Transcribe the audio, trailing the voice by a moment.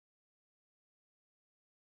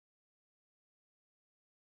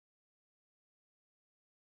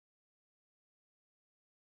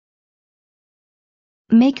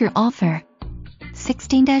Make your offer.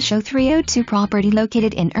 16-0302 property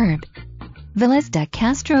located in Urb. Villas de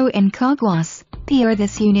Castro in Caguas, PR.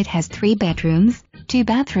 This unit has 3 bedrooms, 2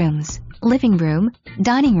 bathrooms, living room,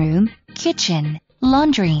 dining room, kitchen,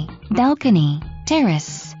 laundry, balcony,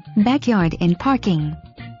 terrace, backyard and parking.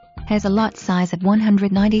 Has a lot size of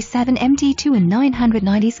 197 mt2 and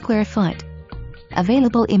 990 square foot.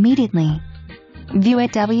 Available immediately. View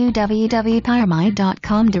at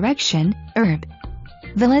www.piramide.com. Direction, Urb.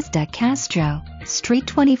 Villas de Castro, Street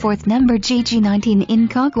 24th number GG19 in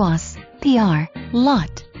Caguas, PR,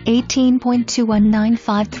 Lot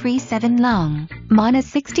 18.2195337 long,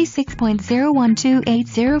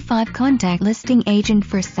 -66.012805. Contact listing agent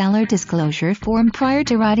for seller disclosure form prior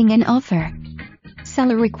to writing an offer.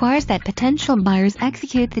 Seller requires that potential buyers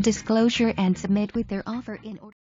execute the disclosure and submit with their offer in order.